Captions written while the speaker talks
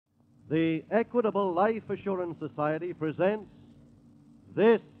the Equitable Life Assurance Society presents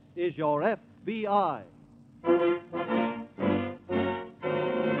This Is Your FBI.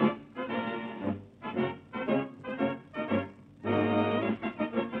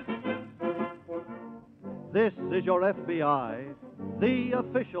 This is Your FBI, the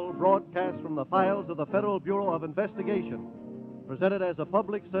official broadcast from the files of the Federal Bureau of Investigation, presented as a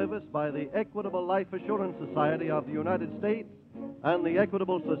public service by the Equitable Life Assurance Society of the United States and the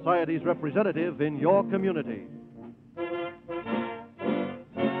Equitable Society's representative in your community.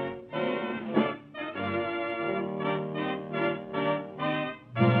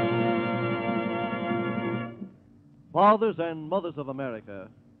 Fathers and mothers of America,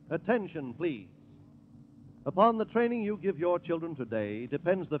 attention, please. Upon the training you give your children today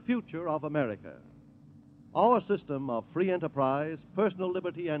depends the future of America. Our system of free enterprise, personal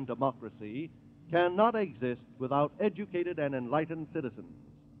liberty, and democracy cannot exist without educated and enlightened citizens.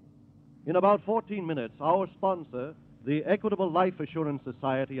 In about 14 minutes, our sponsor, the Equitable Life Assurance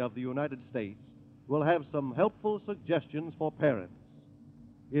Society of the United States, will have some helpful suggestions for parents.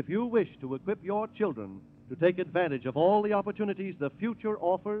 If you wish to equip your children to take advantage of all the opportunities the future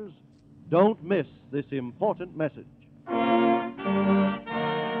offers, don't miss this important message.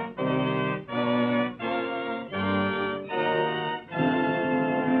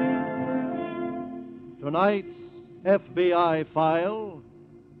 Tonight's FBI file,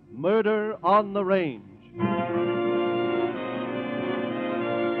 Murder on the Range.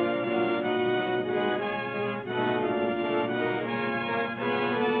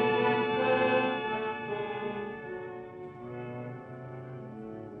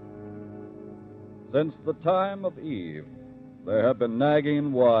 Since the time of Eve, there have been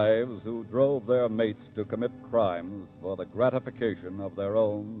nagging wives who drove their mates to commit crimes for the gratification of their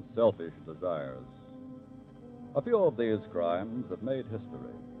own selfish desires. A few of these crimes have made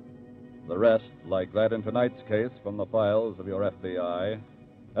history. The rest, like that in tonight's case from the files of your FBI,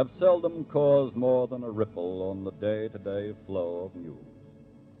 have seldom caused more than a ripple on the day-to-day flow of news.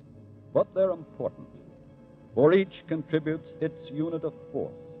 But they're important, for each contributes its unit of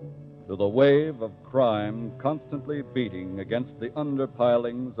force to the wave of crime constantly beating against the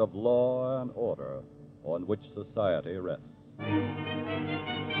underpillings of law and order on which society rests.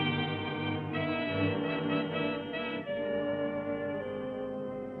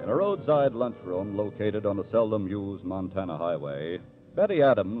 In a roadside lunchroom located on a seldom used Montana highway, Betty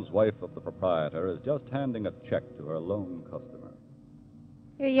Adams, wife of the proprietor, is just handing a check to her lone customer.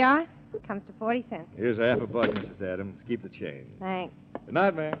 Here you are. Comes to 40 cents. Here's $50, Mrs. Adams. Keep the change. Thanks. Good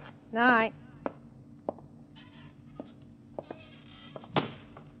night, ma'am. Night.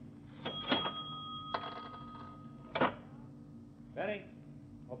 Betty?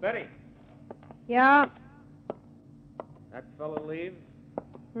 Oh, Betty. Yeah. That fellow leave?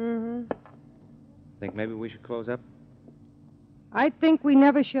 Mm-hmm. Think maybe we should close up? I think we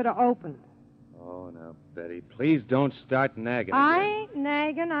never should have opened. Oh, now, Betty, please don't start nagging I again. ain't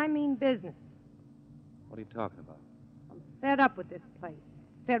nagging. I mean business. What are you talking about? I'm fed up with this place.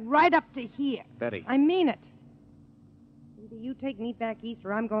 Fed right up to here. Betty. I mean it. Either you take me back east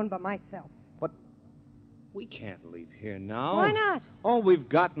or I'm going by myself. What? We can't leave here now. Why not? All we've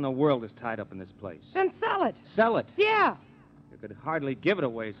got in the world is tied up in this place. Then sell it. Sell it. Yeah. You could hardly give it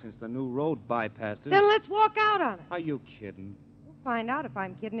away since the new road bypassed it. Then let's walk out on it. Are you kidding? We'll find out if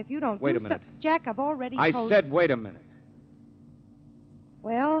I'm kidding if you don't. Wait do a minute. so- Jack, I've already I told said wait a minute.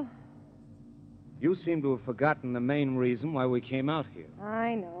 Well, You seem to have forgotten the main reason why we came out here.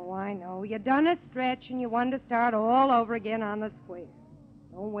 I know. You done a stretch and you wanted to start all over again on the square.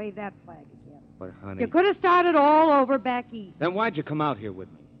 Don't wave that flag again. But, honey... You could have started all over back east. Then why'd you come out here with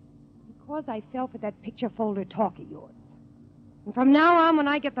me? Because I fell for that picture folder talk of yours. And from now on, when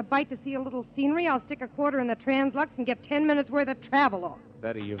I get the bite to see a little scenery, I'll stick a quarter in the Translux and get 10 minutes worth of travel off.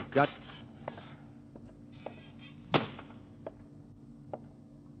 Betty, you've got...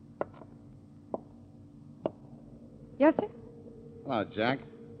 Yes, sir? Hello, Jack.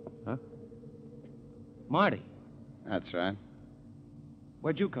 Huh? Marty, That's right.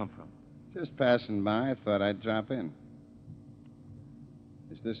 where'd you come from? Just passing by, I thought I'd drop in.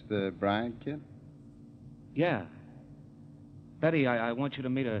 Is this the bride, kid? Yeah. Betty, I want you to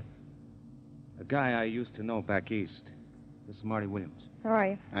meet a guy I used to know back east. This is Marty Williams. How are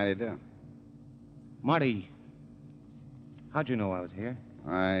you? How do you do? Marty, how'd you know I was here?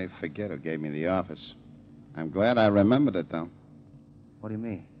 I forget who gave me the office. I'm glad I remembered it, though. What do you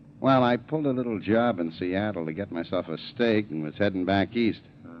mean? Well, I pulled a little job in Seattle to get myself a steak and was heading back east.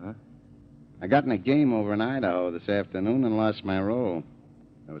 Uh-huh. I got in a game over in Idaho this afternoon and lost my role.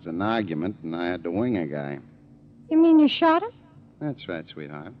 There was an argument, and I had to wing a guy. You mean you shot him? That's right,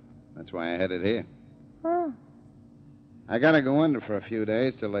 sweetheart. That's why I headed here. Oh. I gotta go under for a few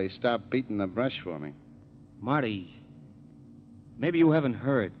days till they stop beating the brush for me. Marty, maybe you haven't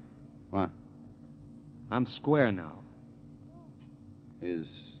heard. What? I'm square now. Is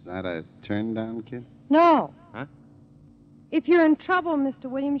that a turn down, kid? No. Huh? If you're in trouble, Mr.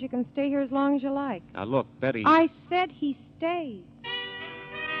 Williams, you can stay here as long as you like. Now, look, Betty. I said he stays.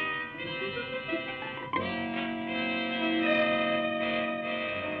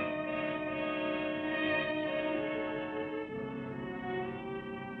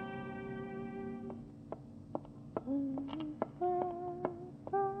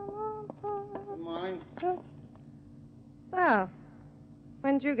 Good morning. Well,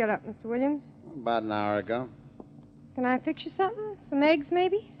 when did you get up, Mr. Williams? About an hour ago. Can I fix you something? Some eggs,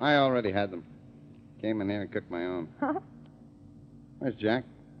 maybe? I already had them. Came in here and cooked my own. Where's Jack?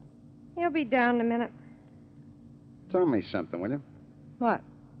 He'll be down in a minute. Tell me something, will you? What?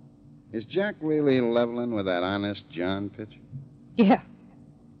 Is Jack really leveling with that honest John pitch? Yeah,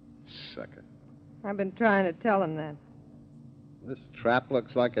 Sucker. I've been trying to tell him that. This trap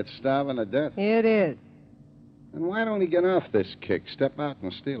looks like it's starving to death. It is. And why don't he get off this kick? Step out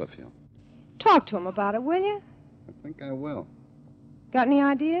and steal a few. Talk to him about it, will you? I think I will. Got any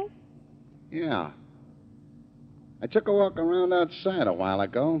ideas? Yeah. I took a walk around outside a while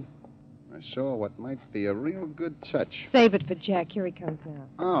ago. I saw what might be a real good touch. Save it for Jack. Here he comes now.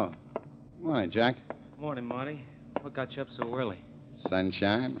 Oh. Morning, Jack. Morning, Marty. What got you up so early?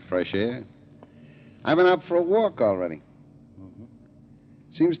 Sunshine, fresh air. I've been up for a walk already.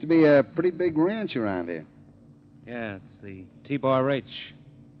 Seems to be a pretty big ranch around here. Yeah, it's the T-Bar H.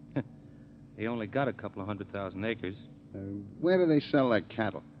 They only got a couple of 100,000 acres. Where do they sell their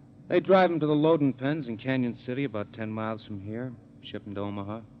cattle? They drive them to the loading pens in Canyon City, about 10 miles from here, ship them to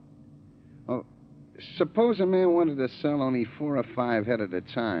Omaha. Oh, suppose a man wanted to sell only 4 or 5 head at a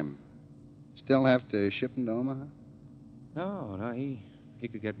time. Still have to ship them to Omaha? No, he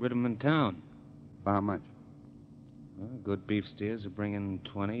could get rid of them in town. For how much? Well, good beef steers are bringing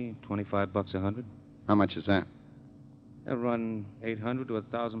 $25 a hundred. How much is that? They'll run 800 to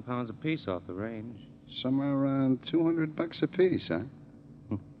 1,000 pounds apiece off the range. Somewhere around $200 apiece, huh?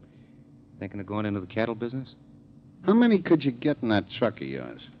 Thinking of going into the cattle business? How many could you get in that truck of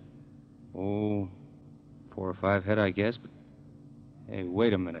yours? Oh, 4 or 5 head, I guess. But hey,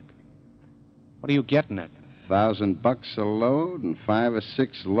 wait a minute. What are you getting at? $1,000 a load and 5 or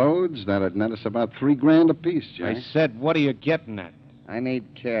 6 loads. That'd net us about $3,000 apiece, Jack. I said, what are you getting at? I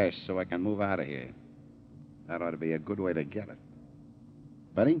need cash so I can move out of here. That ought to be a good way to get it.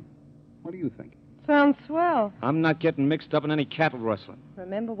 Betty, what do you think? Sounds swell. I'm not getting mixed up in any cattle rustling.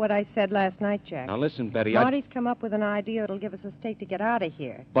 Remember what I said last night, Jack. Now listen, Betty, Marty's come up with an idea that'll give us a stake to get out of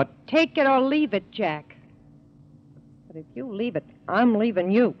here. But Take it or leave it, Jack. But if you leave it, I'm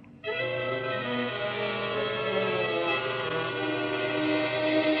leaving you.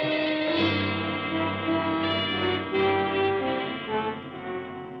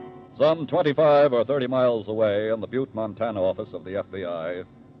 Some 25 or 30 miles away in the Butte, Montana office of the FBI,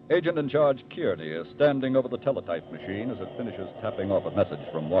 Agent in Charge Kearney is standing over the teletype machine as it finishes tapping off a message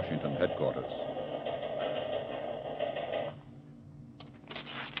from Washington headquarters.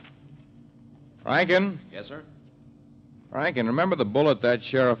 Rankin? Yes, sir? Rankin, remember the bullet that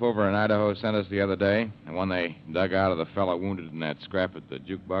sheriff over in Idaho sent us the other day? The one they dug out of the fellow wounded in that scrap at the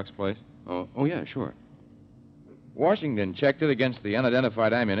jukebox place? Oh, yeah, sure. Washington checked it against the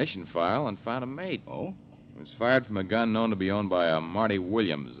unidentified ammunition file and found a mate. Oh? It was fired from a gun known to be owned by a Marty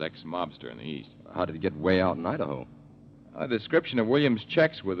Williams, ex-mobster in the East. How did it get way out in Idaho? A description of Williams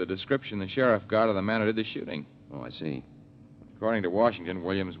checks with the description the sheriff got of the man who did the shooting. Oh, I see. According to Washington,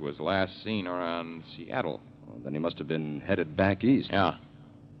 Williams was last seen around Seattle. Well, then he must have been headed back east. Yeah.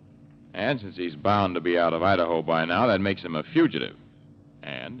 And since he's bound to be out of Idaho by now, that makes him a fugitive.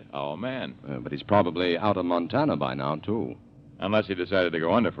 And our man. But he's probably out of Montana by now, too. Unless he decided to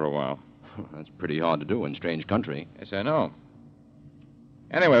go under for a while. That's pretty hard to do in strange country. Yes, I know.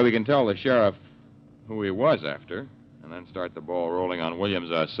 Anyway, we can tell the sheriff who he was after, and then start the ball rolling on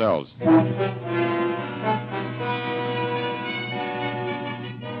Williams ourselves.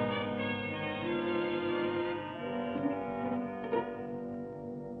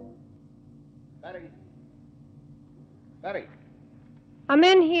 Betty. I'm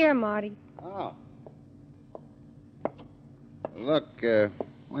in here, Marty. Oh. Look,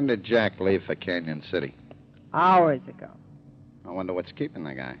 when did Jack leave for Canyon City? Hours ago. I wonder what's keeping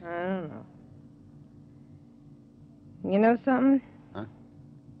the guy. I don't know. You know something? Huh?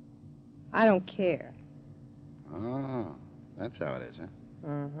 I don't care. Oh, that's how it is, huh?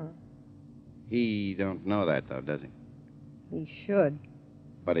 Uh-huh. He don't know that, though, does he? He should.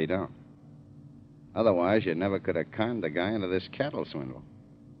 But he don't. Otherwise, you never could have conned the guy into this cattle swindle.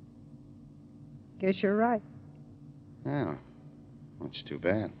 Guess you're right. Oh, that's too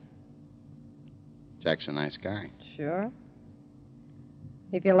bad. Jack's a nice guy. Sure.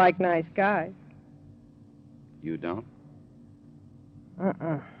 If you like nice guys. You don't?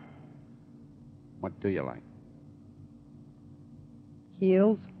 Uh-uh. What do you like?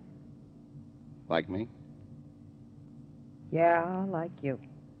 Heels? Like me? Yeah, like you.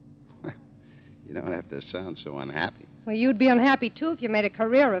 You don't have to sound so unhappy. Well, you'd be unhappy, too, if you made a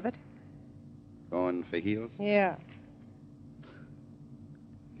career of it. Going for heels? Yeah.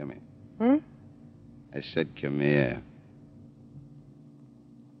 Come here. Hmm? I said come here.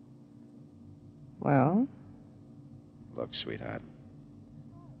 Well? Look, sweetheart.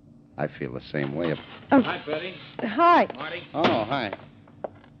 I feel the same way. Hi, Betty. Hi. Marty. Oh, hi.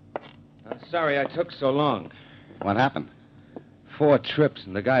 I'm sorry I took so long. What happened? 4 trips,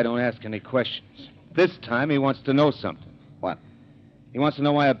 and the guy don't ask any questions. This time he wants to know something. What? He wants to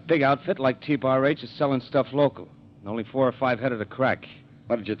know why a big outfit like T-Bar H is selling stuff local. And only 4 or 5 head of the crack.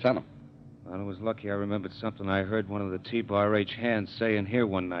 What did you tell him? Well, it was lucky I remembered something I heard one of the T-Bar H hands say in here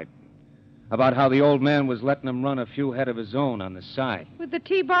one night. About how the old man was letting him run a few head of his own on the side. With the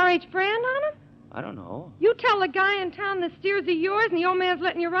T-Bar H brand on him? I don't know. You tell the guy in town the steers are yours and the old man's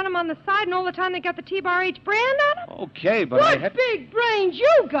letting you run them on the side and all the time they got the T-Bar H brand on them? Okay, but What I had... big brains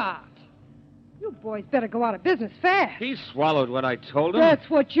you got! You boys better go out of business fast. He swallowed what I told him. That's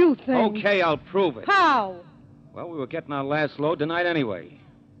what you think. Okay, I'll prove it. How? Well, we were getting our last load tonight anyway.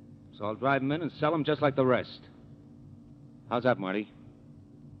 So I'll drive him in and sell him just like the rest. How's that, Marty?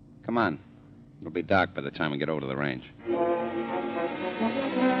 Come on. It'll be dark by the time we get over to the range.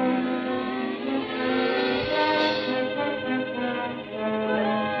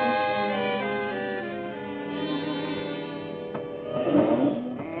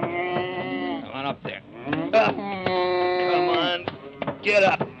 Come on up there. Come on. Get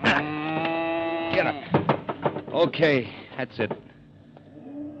up. Get up. Okay, that's it.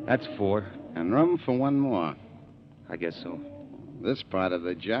 That's 4. And room for one more. I guess so. This part of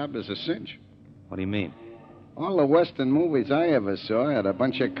the job is a cinch. What do you mean? All the Western movies I ever saw had a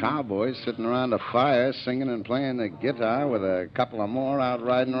bunch of cowboys sitting around a fire singing and playing the guitar with a couple of more out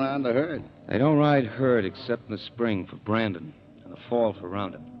riding around the herd. They don't ride herd except in the spring for Brandon and the fall for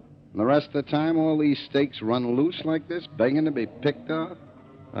Roundup. And the rest of the time, all these stakes run loose like this, begging to be picked off?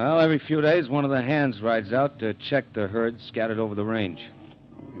 Well, every few days, one of the hands rides out to check the herd scattered over the range.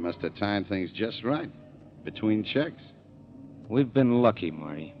 You must have timed things just right, between checks. We've been lucky,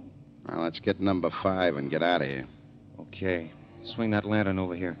 Marty. Now, let's get number 5 and get out of here. Okay. Swing that lantern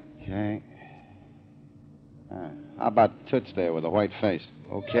over here. Okay. How about Toots there with a white face?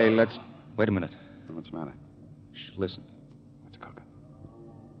 Okay, let's... Wait a minute. What's the matter? Shh, listen. What's cooking?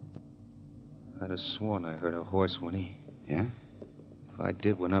 I'd have sworn I heard a horse whinny. Yeah? If I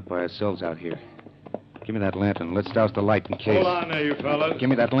did, we're not by ourselves out here. Give me that lantern. Let's douse the light in case. Hold on there, you fellas.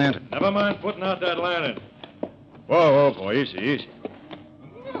 Give me that lantern. Never mind putting out that lantern. Whoa, boy, easy.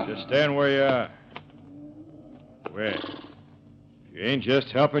 Just stand where you are. Well, you ain't just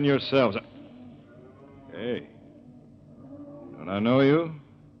helping yourselves. Hey, don't I know you?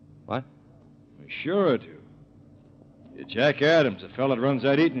 What? Sure I do. You're Jack Adams, the fella that runs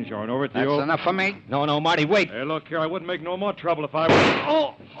that eating joint over at the That's old... enough for me. No, Marty, wait. Hey, look here, I wouldn't make no more trouble if I were...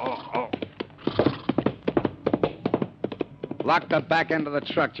 Oh! Lock the back end of the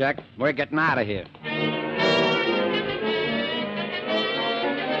truck, Jack. We're getting out of here.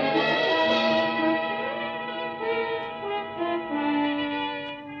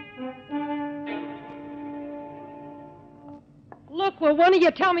 Look, will one of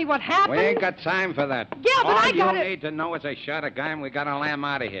you tell me what happened? We ain't got time for that. Yeah, but All I got you it. need to know is I shot a guy and we got to lamb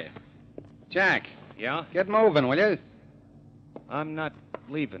out of here. Jack, Yeah? get moving, will you? I'm not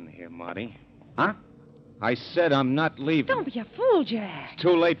leaving here, Marty. Huh? I said I'm not leaving. Don't be a fool, Jack.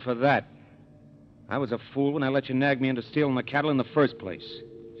 Too late for that. I was a fool when I let you nag me into stealing the cattle in the first place.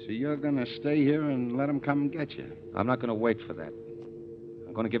 So you're going to stay here and let him come and get you? I'm not going to wait for that.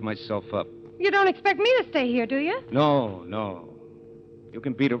 I'm going to give myself up. You don't expect me to stay here, do you? No. You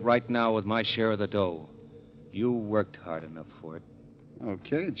can beat it right now with my share of the dough. You worked hard enough for it.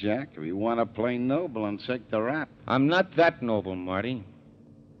 Okay, Jack. If you want to play noble and take the rap. I'm not that noble, Marty.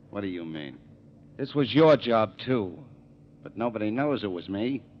 What do you mean? This was your job, too. But nobody knows it was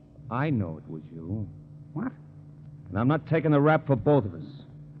me. I know it was you. What? And I'm not taking the rap for both of us.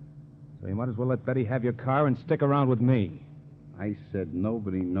 So you might as well let Betty have your car and stick around with me. I said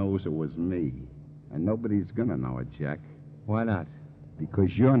nobody knows it was me. And nobody's going to know it, Jack. Why not?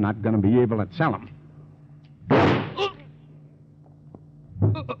 Because you're not going to be able to tell him.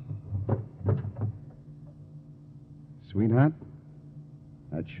 Sweetheart,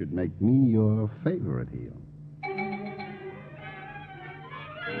 that should make me your favorite heel.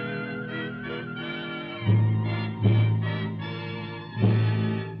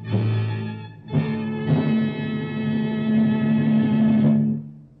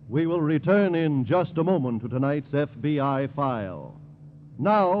 We will return in just a moment to tonight's FBI File.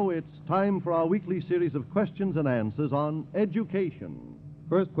 Now it's time for our weekly series of questions and answers on education.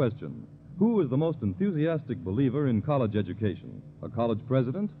 First question. Who is the most enthusiastic believer in college education? A college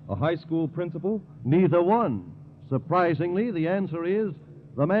president? A high school principal? Neither one. Surprisingly, the answer is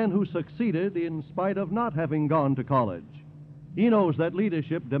the man who succeeded in spite of not having gone to college. He knows that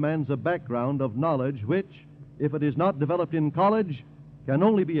leadership demands a background of knowledge which, if it is not developed in college, can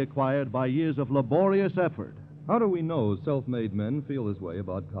only be acquired by years of laborious effort. How do we know self-made men feel this way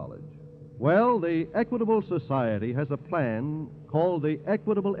about college? Well, the Equitable Society has a plan called the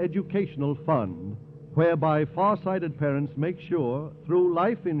Equitable Educational Fund, whereby far-sighted parents make sure, through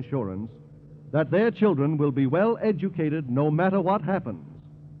life insurance, that their children will be well educated no matter what happens.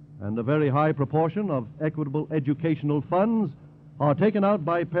 And a very high proportion of equitable educational funds are taken out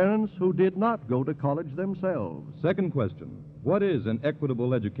by parents who did not go to college themselves. Second question. What is an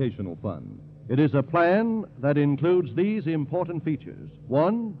equitable educational fund? It is a plan that includes these important features.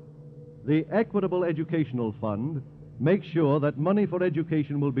 One, the Equitable Educational Fund makes sure that money for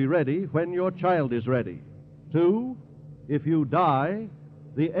education will be ready when your child is ready. Two, if you die,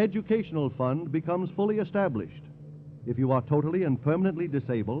 the Educational Fund becomes fully established. If you are totally and permanently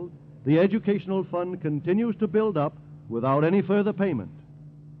disabled, the Educational Fund continues to build up without any further payment.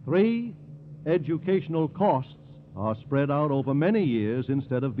 Three, educational costs are spread out over many years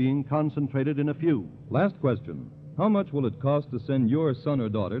instead of being concentrated in a few. Last question. How much will it cost to send your son or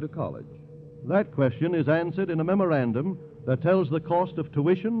daughter to college? That question is answered in a memorandum that tells the cost of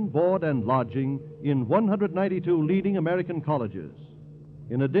tuition, board, and lodging in 192 leading American colleges.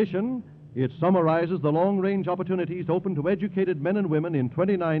 In addition, it summarizes the long-range opportunities open to educated men and women in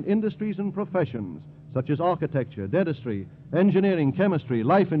 29 industries and professions, such as architecture, dentistry, engineering, chemistry,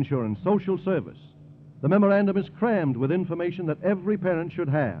 life insurance, social service. The memorandum is crammed with information that every parent should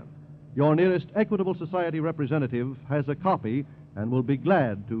have. Your nearest Equitable Society representative has a copy and will be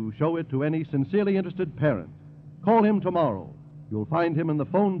glad to show it to any sincerely interested parent. Call him tomorrow. You'll find him in the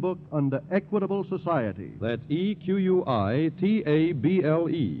phone book under Equitable Society. That's EQUITABLE.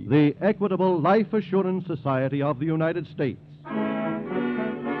 The Equitable Life Assurance Society of the United States.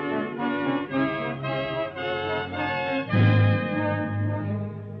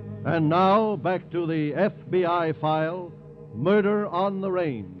 And now, back to the FBI file, Murder on the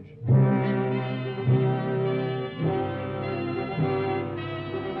Range.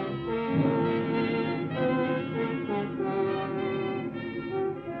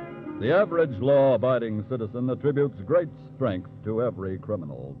 The average law-abiding citizen attributes great strength to every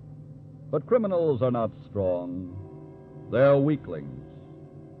criminal. But criminals are not strong. They're weaklings.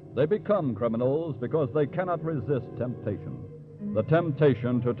 They become criminals because they cannot resist temptation, the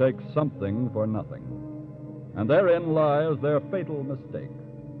temptation to take something for nothing. And therein lies their fatal mistake,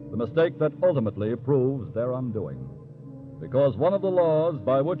 the mistake that ultimately proves their undoing. Because one of the laws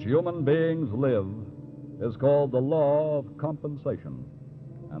by which human beings live is called the law of compensation.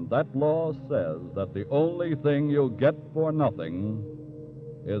 And that law says that the only thing you get for nothing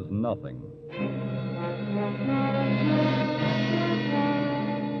is nothing.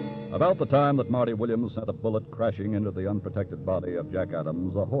 About the time that Marty Williams sent a bullet crashing into the unprotected body of Jack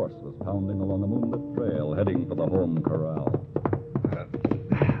Adams, a horse was pounding along a moonlit trail heading for the home corral.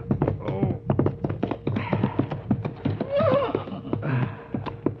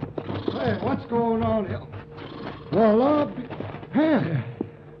 Hey, what's going on here? Well, hey.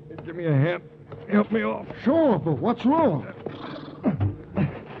 Give me a hand. Help me off. Sure, but what's wrong?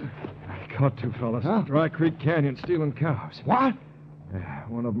 I caught two fellas. Huh? Dry Creek Canyon stealing cows. What? Yeah,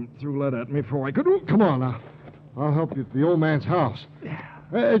 one of them threw lead at me before I could. Come on now. I'll help you to the old man's house.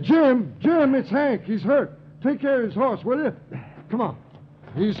 Jim, it's Hank. He's hurt. Take care of his horse, will you? Come on.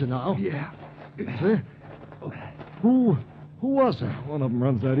 Easy now. Yeah. See? Who was that? One of them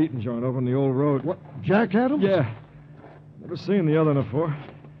runs that eating joint over on the old road. What, Jack Adams? Yeah. Never seen the other before.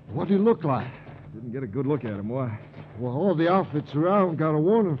 What'd he look like? Didn't get a good look at him. Why? Well, all the outfits around got a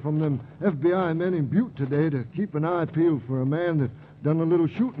warning from them FBI men in Butte today to keep an eye peeled for a man that done a little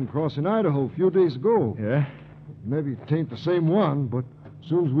shooting crossing Idaho a few days ago. Yeah? Maybe it ain't the same one, but as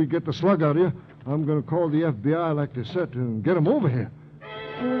soon as we get the slug out of you, I'm going to call the FBI like they said and get him over here.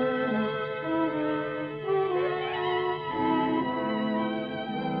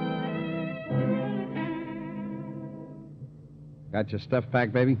 Got your stuff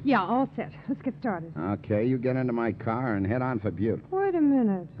packed, baby? Yeah, all set. Let's get started. Okay, you get into my car and head on for Butte. Wait a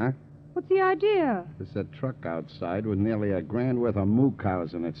minute. Huh? What's the idea? There's a truck outside with nearly $1,000 worth of moo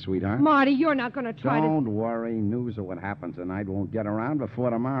cows in it, sweetheart. Marty, you're not going to try Don't worry. News of what happens tonight won't get around before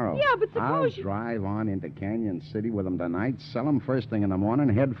tomorrow. Yeah, but I'll suppose drive on into Canyon City with them tonight, sell them first thing in the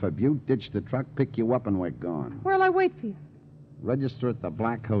morning, head for Butte, ditch the truck, pick you up, and we're gone. Where'll I wait for you? Register at the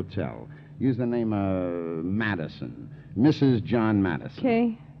Black Hotel. Use the name of Madison. Mrs. John Madison.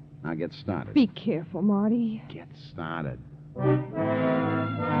 Okay. Now get started. Be careful, Marty. Get started.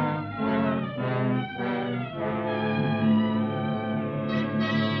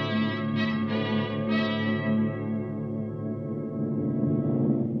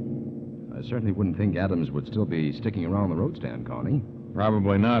 I certainly wouldn't think Adams would still be sticking around the road stand, Connie.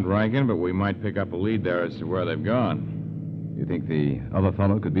 Probably not, Rankin, but we might pick up a lead there as to where they've gone. You think the other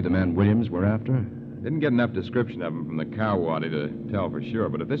fellow could be the man Williams we're after? Didn't get enough description of him from the cow waddy to tell for sure,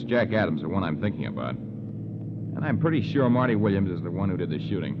 but if this Jack Adams is the one I'm thinking about, and I'm pretty sure Marty Williams is the one who did the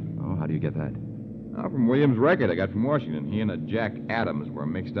shooting. Oh, how do you get that? Oh, from Williams' record I got from Washington. He and a Jack Adams were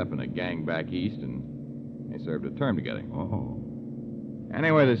mixed up in a gang back east, and they served a term together. Oh.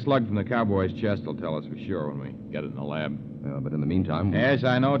 Anyway, the slug from the cowboy's chest will tell us for sure when we get it in the lab. But in the meantime... Yes,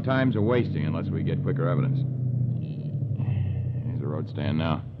 I know time's a wasting unless we get quicker evidence. Here's the road stand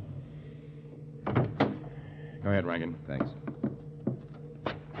now. Go ahead, Rankin. Thanks.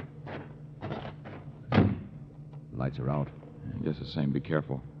 Lights are out. Just the same, be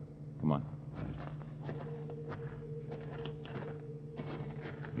careful. Come on.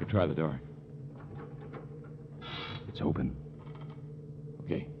 You try the door. It's open.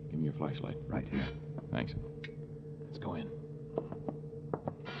 Okay, give me your flashlight. Right here. Thanks. Let's go in.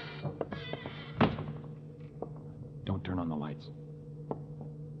 Don't turn on the lights.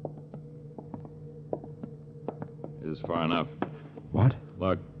 This is far enough. What?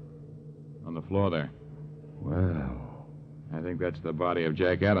 Look. On the floor there. Well... I think that's the body of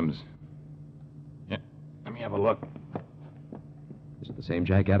Jack Adams. Yeah, let me have a look. Is it the same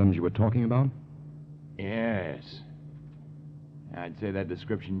Jack Adams you were talking about? Yes. I'd say that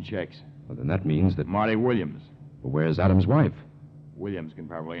description checks. Well, then that means that... Marty Williams. Well, where's Adams' wife? Williams can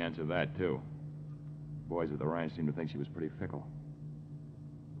probably answer that, too. Boys at the ranch seem to think she was pretty fickle.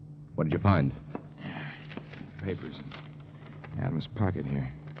 What did you find? Papers. Adams' pocket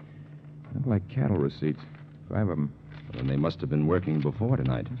here. Look like cattle receipts. 5 of them. Well, then they must have been working before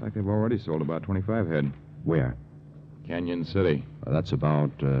tonight. Looks like they've already sold about 25 head. Where? Canyon City. Well, that's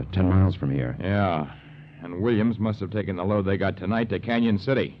about 10 miles from here. Yeah. And Williams must have taken the load they got tonight to Canyon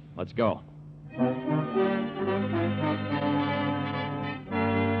City. Let's go.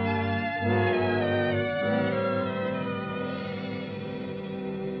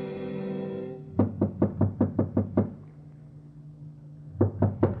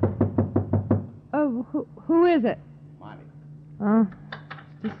 Oh, who is it? Marty. Oh,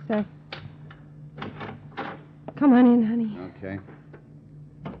 just a sec. Come on in, honey. Okay.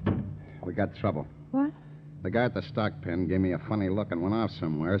 We got trouble. What? The guy at the stock pen gave me a funny look and went off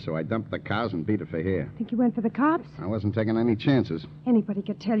somewhere, so I dumped the cows and beat it for here. Think you went for the cops? I wasn't taking any chances. Anybody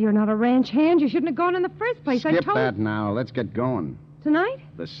could tell you're not a ranch hand. You shouldn't have gone in the first place. I Skip told that now. Let's get going. Tonight?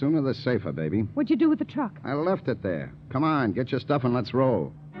 The sooner the safer, baby. What'd you do with the truck? I left it there. Come on, get your stuff and let's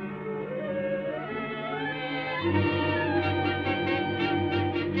roll.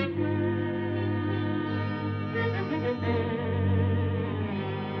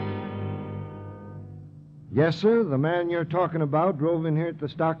 Yes, sir. The man you're talking about drove in here at the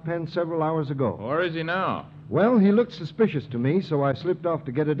stock pen several hours ago. Where is he now? Well, he looked suspicious to me, so I slipped off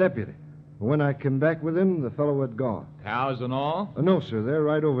to get a deputy. When I came back with him, the fellow had gone. Cows and all? No, sir. They're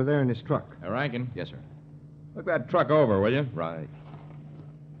right over there in his truck. Rankin. Yes, sir. Look that truck over, will you? Right.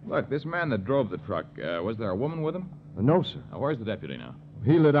 Look, this man that drove the truck, was there a woman with him? No, sir. Now, where's the deputy now?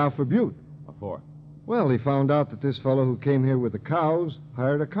 He lit out for Butte. What for? Well, he found out that this fellow who came here with the cows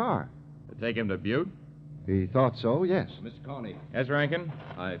hired a car. To take him to Butte? He thought so, yes. Mr. Coney. Yes, Rankin?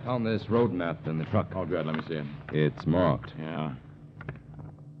 I found this road map in the truck. Oh, good. Let me see it. It's marked. Yeah.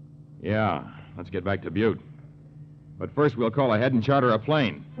 Yeah. Let's get back to Butte. But first, we'll call ahead and charter a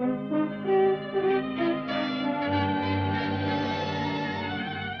plane.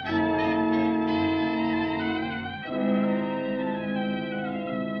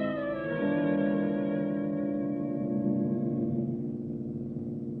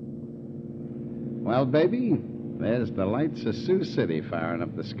 Well, baby, there's the lights of Sioux City firing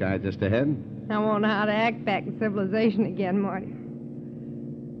up the sky just ahead. I won't know how to act back in civilization again, Marty.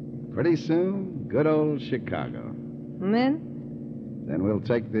 Pretty soon, good old Chicago. And then? Then we'll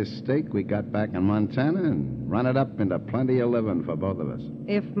take this stake we got back in Montana and run it up into plenty of living for both of us.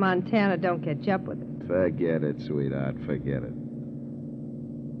 If Montana don't catch up with it. Forget it, sweetheart. Forget it.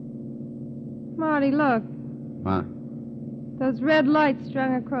 Marty, look. Huh? Those red lights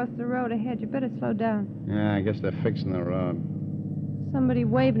strung across the road ahead. You better slow down. Yeah, I guess they're fixing the road. Somebody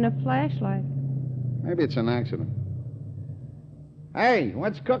waving a flashlight. Maybe it's an accident. Hey,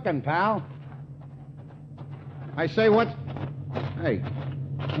 what's cooking, pal? I say, what's... Hey,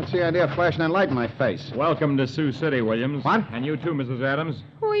 what's the idea of flashing that light in my face? Welcome to Sioux City, Williams. What? And you too, Mrs. Adams.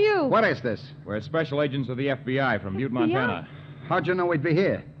 Who are you? What is this? We're special agents of the FBI from Butte, Montana. How'd you know we'd be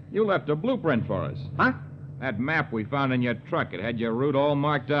here? You left a blueprint for us. Huh? That map we found in your truck, it had your route all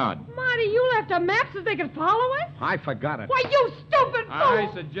marked out. Marty, you left a map so they could follow us? I forgot it. Why, you stupid fool!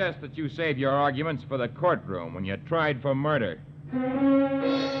 I suggest that you save your arguments for the courtroom when you're tried for murder.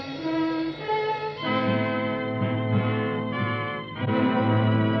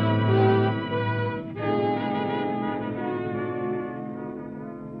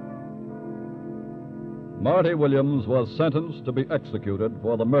 Marty Williams was sentenced to be executed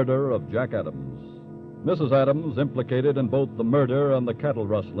for the murder of Jack Adams. Mrs. Adams, implicated in both the murder and the cattle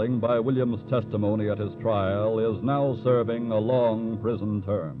rustling by Williams' testimony at his trial, is now serving a long prison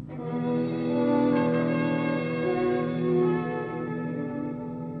term.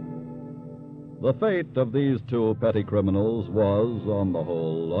 The fate of these two petty criminals was, on the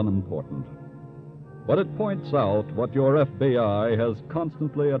whole, unimportant. But it points out what your FBI has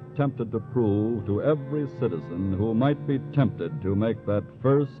constantly attempted to prove to every citizen who might be tempted to make that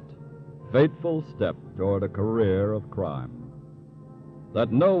first fateful step toward a career of crime.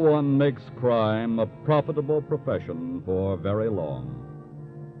 That no one makes crime a profitable profession for very long.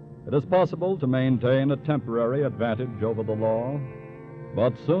 It is possible to maintain a temporary advantage over the law,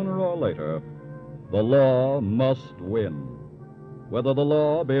 but sooner or later, the law must win. Whether the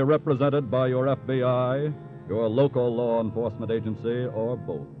law be represented by your FBI, your local law enforcement agency, or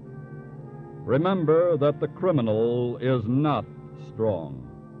both. Remember that the criminal is not strong.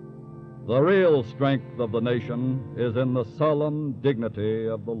 The real strength of the nation is in the solemn dignity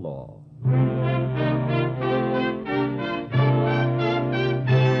of the law.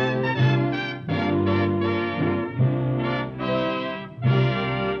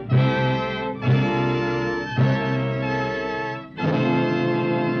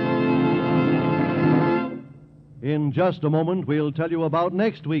 In just a moment, we'll tell you about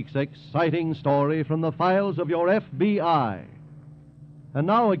next week's exciting story from the files of your FBI. And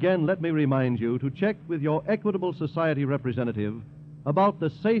now again, let me remind you to check with your Equitable Society representative about the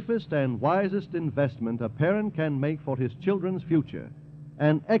safest and wisest investment a parent can make for his children's future,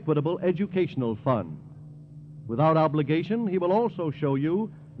 an Equitable Educational Fund. Without obligation, he will also show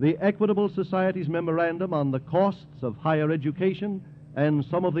you the Equitable Society's memorandum on the costs of higher education and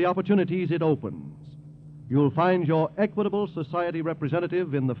some of the opportunities it opens. You'll find your Equitable Society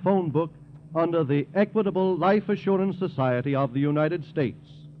representative in the phone book under the Equitable Life Assurance Society of the United States.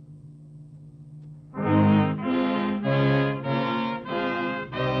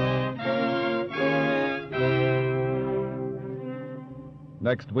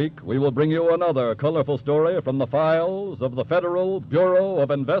 Next week, we will bring you another colorful story from the files of the Federal Bureau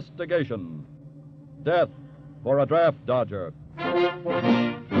of Investigation. Death for a Draft Dodger.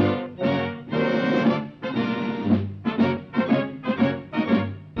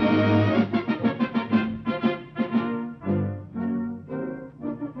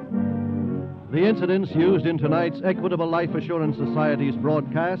 The incidents used in tonight's Equitable Life Assurance Society's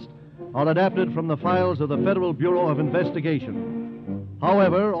broadcast are adapted from the files of the Federal Bureau of Investigation.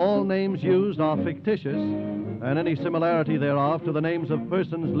 However, all names used are fictitious, and any similarity thereof to the names of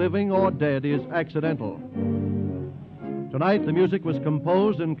persons living or dead is accidental. Tonight, the music was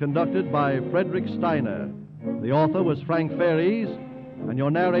composed and conducted by Frederick Steiner. The author was Frank Ferries, and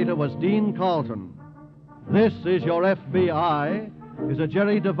your narrator was Dean Carlton. This is Your FBI is a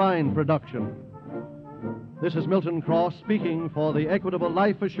Jerry Devine production. This is Milton Cross speaking for the Equitable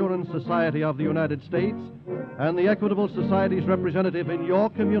Life Assurance Society of the United States and the Equitable Society's representative in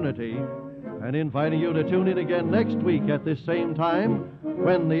your community, and inviting you to tune in again next week at this same time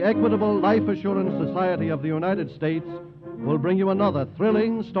when the Equitable Life Assurance Society of the United States will bring you another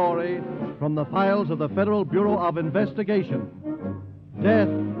thrilling story from the files of the Federal Bureau of Investigation. Death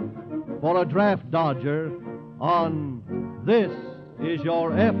for a Draft Dodger on This is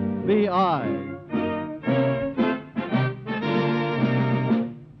Your FBI.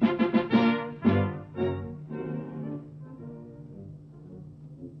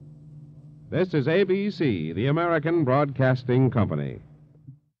 This is ABC, the American Broadcasting Company.